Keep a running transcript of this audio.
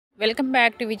Welcome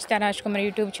back to Vichita Rajkumar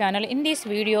YouTube channel. In this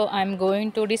video, I am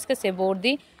going to discuss about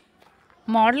the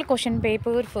model question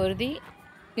paper for the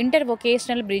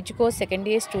intervocational bridge course second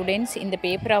year students in the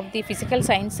paper of the physical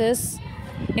sciences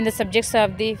in the subjects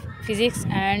of the physics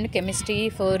and chemistry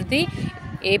for the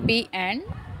AP and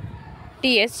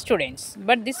TS students.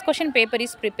 But this question paper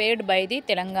is prepared by the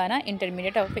Telangana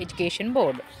Intermediate of Education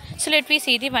Board. So let me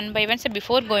see the one by one. So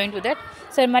before going to that,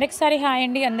 sir మరొకసారి hi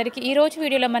అండి అందరికీ. ఈరోజు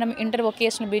వీడియోలో మనం inter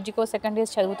vocational బ్రిడ్జ్కో second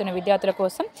years చదువుతున్న విద్యార్థుల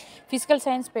కోసం physical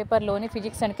science పేపర్లోని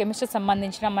physics and chemistry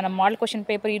సంబంధించిన మన మోడల్ క్వశ్చన్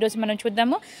పేపర్ ఈరోజు మనం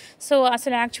చూద్దాము. సో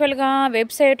అసలు యాక్చువల్గా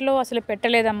వెబ్సైట్లో అసలు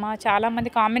పెట్టలేదమ్మా,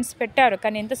 చాలామంది కామెంట్స్ పెట్టారు,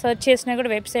 కానీ ఎంత సెర్చ్ చేసినా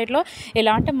కూడా వెబ్సైట్లో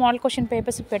ఎలాంటి మోడల్ క్వశ్చన్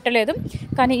పేపర్స్ పెట్టలేదు.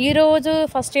 కానీ ఈరోజు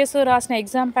ఫస్ట్ ఇయర్స్ రాసిన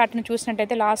ఎగ్జామ్ ప్యాటర్న్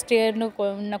చూసినట్టయితే లాస్ట్ ఇయర్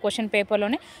ఉన్న క్వశ్చన్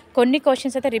పేపర్లోనే కొన్ని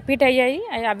క్వశ్చన్స్ అయితే రిపీట్ అయ్యాయి.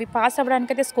 అవి పాస్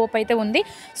అవ్వడానికైతే స్కోప్ అయితే ఉంది.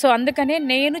 సో అందుకనే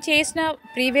నేను చేసిన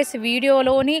ప్రీవియస్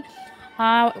వీడియోలోని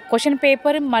క్వశ్చన్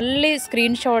పేపర్ మళ్ళీ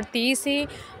స్క్రీన్ షాట్ తీసి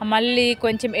మళ్ళీ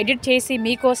కొంచెం ఎడిట్ చేసి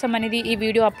మీకోసం అనేది ఈ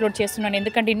వీడియో అప్లోడ్ చేస్తున్నాను.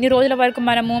 ఎందుకంటే ఇన్ని రోజుల వరకు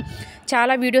మనము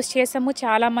చాలా వీడియోస్ చేసాము,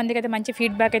 చాలామందికి అయితే మంచి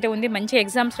ఫీడ్బ్యాక్ అయితే ఉంది, మంచి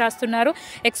ఎగ్జామ్స్ రాస్తున్నారు,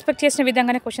 ఎక్స్పెక్ట్ చేసిన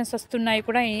విధంగానే క్వశ్చన్స్ వస్తున్నాయి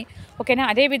కూడా. ఓకేనా,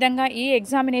 అదేవిధంగా ఈ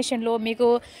ఎగ్జామినేషన్లో మీకు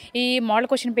ఈ మోడల్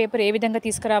క్వశ్చన్ పేపర్ ఏ విధంగా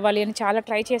తీసుకురావాలి అని చాలా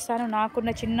ట్రై చేస్తాను.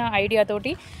 నాకున్న చిన్న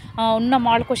ఐడియాతోటి ఉన్న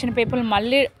మోడల్ క్వశ్చన్ పేపర్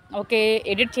మళ్ళీ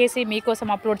ఎడిట్ చేసి మీకోసం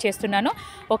అప్లోడ్ చేస్తున్నాను.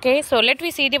 Okay, so let we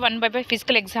see the one by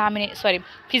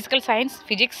physical science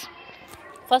physics.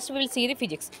 First will see the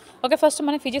physics. Okay, first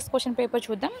మనం ఫిజిక్స్ క్వశ్చన్ పేపర్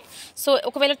చూద్దాం. సో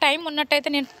ఒకవేళ టైం ఉన్నట్టయితే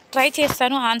నేను ట్రై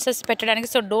చేస్తాను ఆన్సర్స్ పెట్టడానికి.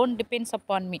 So don't depends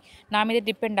upon me, నా మీద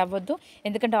డిపెండ్ అవ్వద్దు.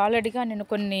 ఎందుకంటే ఆల్రెడీగా నేను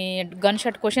కొన్ని గన్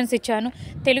షాట్ క్వశ్చన్స్ ఇచ్చాను.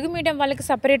 తెలుగు మీడియం వాళ్ళకి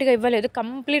సపరేట్గా ఇవ్వలేదు,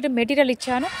 కంప్లీట్ మెటీరియల్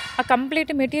ఇచ్చాను. ఆ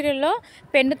కంప్లీట్ మెటీరియల్లో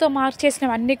పెన్నుతో మార్క్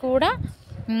చేసినవన్నీ కూడా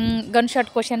గన్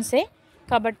షాట్ క్వశ్చన్సే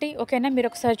కాబట్టి. ఓకేనా, మీరు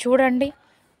ఒకసారి చూడండి.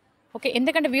 ఓకే,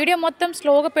 ఎందుకంటే వీడియో మొత్తం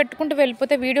స్లోగా పెట్టుకుంటూ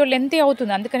వెళ్ళిపోతే వీడియో లెంతీ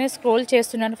అవుతుంది, అందుకనే స్క్రోల్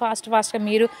చేస్తున్నాను ఫాస్ట్గా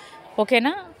మీరు.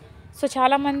 ఓకేనా, సో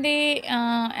చాలామంది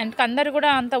అందరూ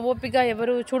కూడా అంత ఓపికగా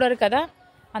ఎవరు చూడరు కదా,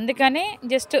 అందుకనే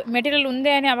జస్ట్ మెటీరియల్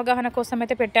ఉంది అని అవగాహన కోసం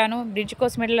అయితే పెట్టాను. బ్రిడ్జ్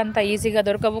కోసం మెటీరియల్ అంతా ఈజీగా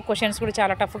దొరకవు, క్వశ్చన్స్ కూడా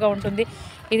చాలా టఫ్గా ఉంటుంది.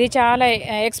 ఇది చాలా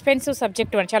ఎక్స్పెన్సివ్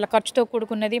సబ్జెక్ట్, చాలా ఖర్చుతో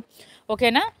కూడుకున్నది.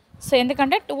 ఓకేనా, సో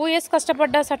ఎందుకంటే 2 years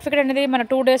కష్టపడ్డ సర్టిఫికేట్ అనేది మన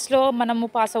 2 daysలో మనము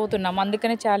పాస్ అవుతున్నాము,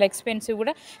 అందుకని చాలా ఎక్స్పెన్సివ్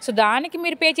కూడా. సో దానికి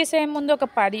మీరు పే చేసే ముందు ఒక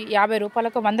 10, 50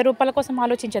 రూపాయలకు, 100 రూపాయల కోసం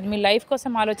ఆలోచించండి, మీ లైఫ్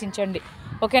కోసం ఆలోచించండి.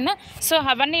 ఓకేనా, సో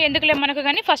అవన్నీ ఎందుకులే మనకు,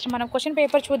 కానీ ఫస్ట్ మనం క్వశ్చన్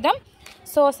పేపర్ చూద్దాం.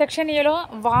 సో సెక్షన్ ఏలో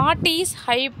వాట్ ఈజ్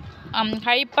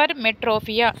హైపర్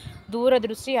మెట్రోఫియా,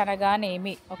 దూరదృష్టి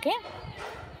అనగానేమి. ఓకే,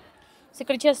 సో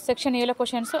ఇక్కడ ఇచ్చే సెక్షన్ ఏలో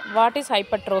క్వశ్చన్స్. వాట్ ఈజ్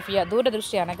హైపర్ట్రోఫియా,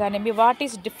 దూరదృష్టి అనగానేమి. వాట్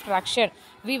ఈజ్ డిఫ్రాక్షన్,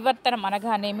 వివర్తనం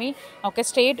అనగానేమి. Okay,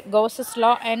 state గౌసెస్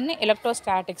law and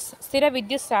electrostatics, స్థిర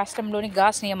విద్యుత్ శాస్త్రంలోని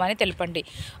గాస్ నియమాన్ని తెలపండి.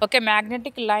 Okay,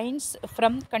 magnetic lines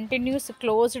from continuous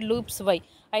closed loops why,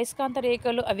 అయస్కాంత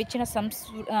రేఖలు అవిచ్చిన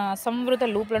సంవృత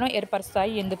లూప్లను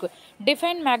ఏర్పరుస్తాయి ఎందుకు.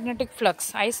 డిఫైన్ మ్యాగ్నెటిక్ ఫ్లక్స్,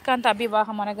 అయస్కాంత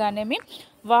అభివాహం అనగానేమి.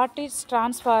 What is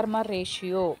transformer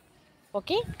ratio.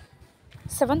 Okay,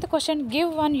 7th question. Give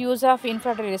one use of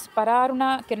infrared race, పరారుణ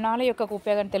కిరణాల యొక్క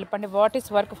ఉపయోగాన్ని తెలపండి. వాట్ ఈస్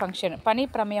వర్క్ ఫంక్షన్, పని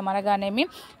ప్రమేయం అనగానేమి.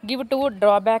 Give 2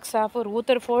 drawbacks of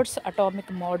రూథర్ఫోర్డ్స్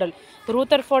atomic model,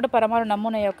 Rutherford పరమాణు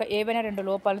నమూనా యొక్క ఏవైనా 2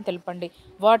 లోపాలను తెలపండి.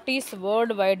 What is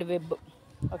world wide web.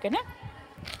 ఓకేనా,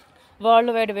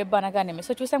 వరల్డ్ వైడ్ వెబ్ అనగానేమి.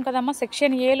 సో చూసాం కదమ్మా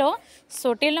సెక్షన్ ఏలో. So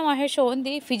till now I have shown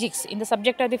the physics in the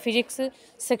subject of the physics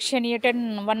section A 10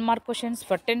 1 mark questions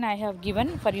for 10 I have given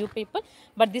for you people,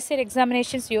 but this year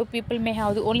examinations you people may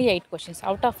have the only 8 questions,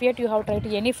 out of 8 you have tried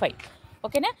any 5.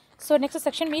 ఓకేనా, so next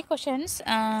section me questions.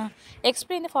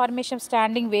 Explain the formation of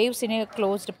standing waves in a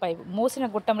closed pipe, మూసిన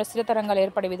గుట్టంలో స్థిర తరంగాలు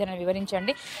ఏర్పడే విధానం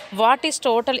వివరించండి. What is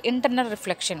total internal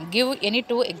reflection, give any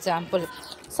 2 example.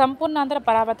 సంపూర్ణాంతర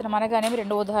పరావర్తనం అనగానే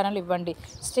 2 ఉదాహరణలు ఇవ్వండి.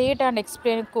 State and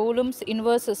explain coulombs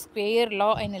inverse square law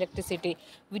in electricity,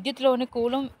 విద్యుత్లోని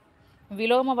కూలుం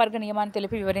విలోమ వర్గ నియమాన్ని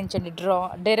తెలిపి వివరించండి.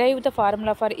 Derive the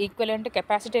formula for equivalent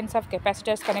capacitance of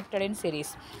capacitors connected in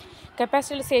series,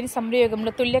 capacitor శ్రేణి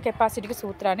సంయోగంలో తుల్య కెపాసిటీకి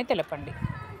సూత్రాన్ని తెలపండి.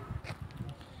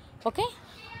 ఓకే,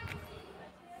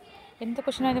 ఎంత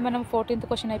క్వశ్చన్ అనేది మనం 14th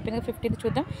క్వశ్చన్ అయిపోయింది, 15th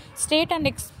చూద్దాం. State and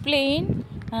explain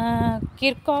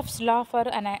కిర్కాఫ్స్ law for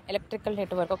an electrical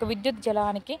network, ఒక విద్యుత్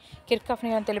జలానికి కిర్కాఫ్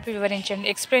నియమాన్ని తెలిపి వివరించండి.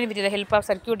 Explain with the help of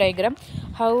circuit diagram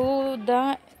how the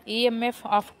EMF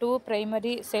of 2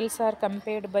 primary cells are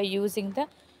compared by using the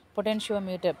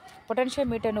potentiometer,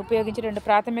 పొటెన్షియోమీటర్ను ఉపయోగించి 2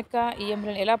 ప్రాథమిక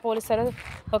ఈఎంలను ఎలా పోలిస్తారో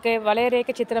ఓకే వలయరేఖ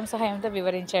చిత్రం సహాయంతో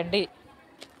వివరించండి.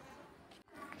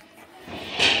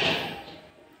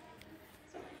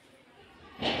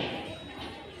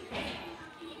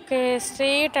 Okay,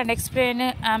 state and explain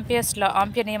Ampere's law.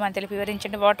 Ampere నియమం అని తెలిపి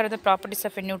వివరించండి. What are the properties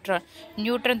of a neutron?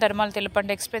 Neutron ధర్మాలు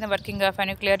తెలపండి. Explain the working of a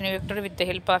nuclear reactor with the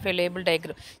help of a label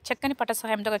diagram. చక్కని పట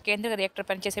సహాయంతో ఒక కేంద్ర రియాక్టర్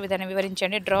పనిచేసే విధానం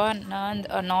వివరించండి. Draw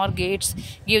nor gates.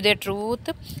 Give the truth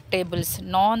tables.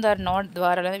 Non or not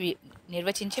ద్వారా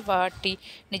నిర్వచించి వాటి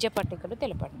నిజ పట్టికలు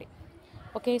తెలపండి.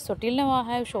 Okay, so till now I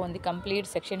have shown the complete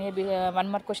section here. One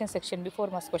more question section before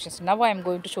most questions. Now I am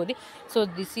going to show the. So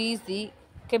this is the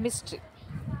chemistry.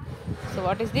 So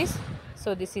what is this? So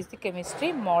this is the chemistry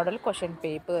model question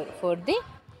paper for the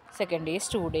second year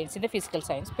students in the physical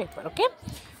science paper. Okay,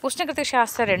 ఉష్ణగతిక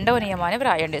శాస్త్ర రెండవ నియమాన్ని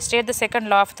వ్రాయండి. State the second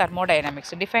law of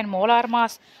thermodynamics. Define molar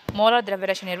mass. Molar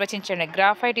ద్రవ్యరాశి నిర్వచించండి.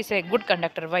 Graphite is a good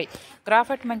conductor. Why?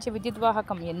 Graphite మంచి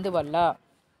విద్యుద్వాహకం ఎందువల్ల?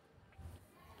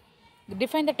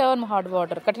 Define the term hot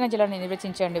water. కఠిన జలాన్ని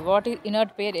నిర్వచించండి. What is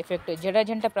inert pair effect.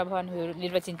 జడజంట ప్రభావాన్ని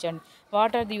నిర్వచించండి.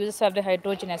 What are the uses of the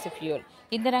hydrogen as a fuel.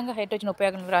 ఇంధనంగా హైడ్రోజన్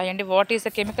ఉపయోగం వ్రాయండి. What is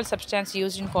the chemical substance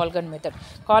used in కాల్గాన్ method.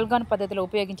 కాల్గాన్ పద్ధతిలో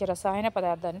ఉపయోగించే రసాయన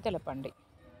పదార్థాన్ని తెలపండి.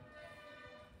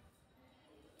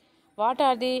 What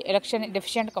are the electron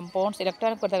deficient compounds.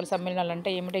 Electronic పదార్థాల సమ్మేళనాలు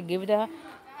అంటే ఏమిటి? Give the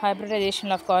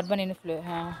hybridisation of carbon in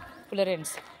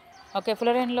Florence. Okay,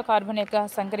 ఫ్లోరైన్లో carbon యొక్క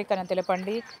సంకరీకరణ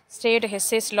తెలపండి. State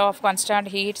హెస్సెస్ law of constant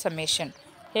heat summation.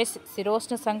 Hess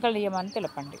శిరోష్ణ సంకల నియమాన్ని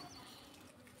తెలపండి.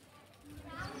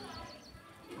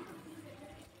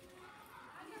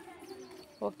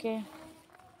 Okay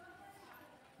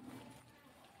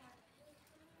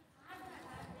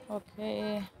okay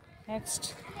next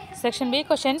section B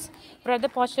questions. For the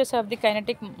positives of the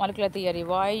kinetic molecular theory.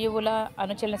 వాయువుల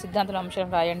అనుచలన సిద్ధాంతాల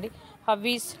అంశాలను రాయండి. How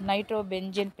is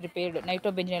nitrobenzene prepared.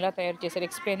 Nitrobenzene ఎలా తయారు చేశారు?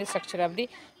 Explain the structure of the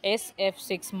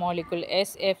SF6 molecule.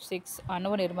 SF6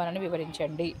 అణువు నిర్మాణాన్ని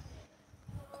వివరించండి.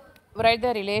 Right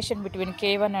the relation between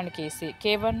K1 and KC.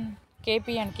 KP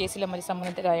and KCల మధ్య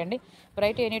సంబంధిత రాయండి.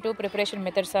 Right any two preparation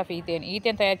methods of ethane.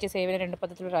 Ethane తయారు చేసే ఏవైనా రెండు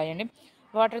పద్ధతులు రాయండి.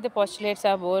 What are the postulates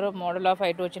of Bohr model of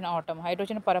hydrogen atom.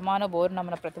 Hydrogen పరమాణు బోర్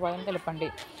నమూనా ప్రతిపాదన తెలపండి.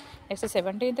 Next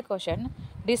 17th question.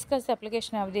 Discuss the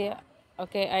application of the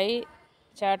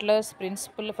చాట్లర్స్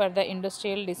principal for the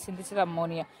industrial డిసింథసిస్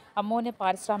ammonia. Ammonia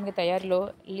పారిశ్రామిక తయారీలో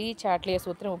లీ చాట్లియర్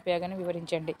సూత్రం ఉపయోగాన్ని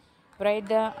వివరించండి. Right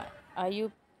the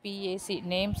IUPAC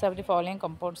names of the following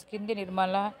compounds. కింది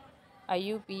నిర్మల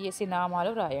IUPAC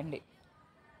నామాలు రాయండి.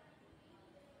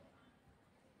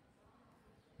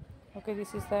 Okay,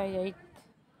 this is the 8th.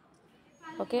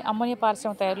 Okay, ammonia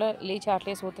పారిశ్రామిక తయారీలో లీ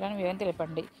చాట్లియర్ సూత్రాన్ని వివరణ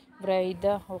తెలపండి. Right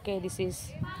the. Okay, this is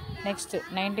next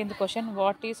 19th question.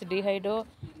 What is dehydro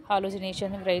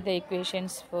halogenation. Right the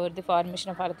equations for the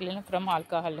formation of alkaline from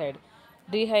ఆల్కహాలైడ్.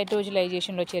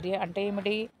 డిహైడ్రోజిలైజేషన్లో చర్య అంటే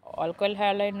ఏమిటి? ఆల్కహాల్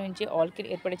హాలైడ్ నుంచి ఆల్కిల్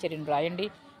ఏర్పడే చర్యను రాయండి.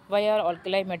 Why are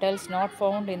alkali metals not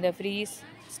found in the free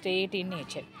state in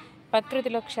nature.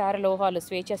 ప్రకృతిలో క్షార లోహాలు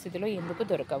స్వేచ్ఛా స్థితిలో ఎందుకు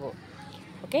దొరకవు?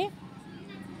 Okay,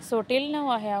 so till now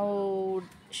I have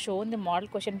shown the model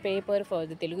question paper for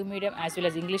the Telugu medium as well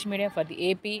as English medium for the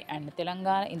AP and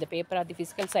Telangana in the paper of the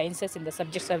physical sciences in the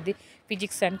subjects of the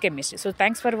physics and chemistry. So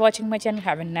thanks for watching my channel.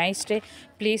 Have a nice day.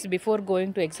 Please, before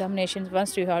going to examinations,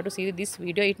 once you have to see this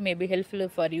video, it may be helpful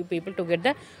for you people to get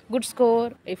the good score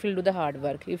if you do the hard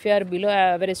work. If you are below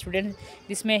average student,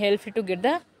 this may help you to get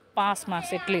the pass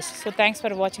marks at least. So thanks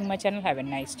for watching my channel. Have a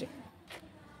nice day.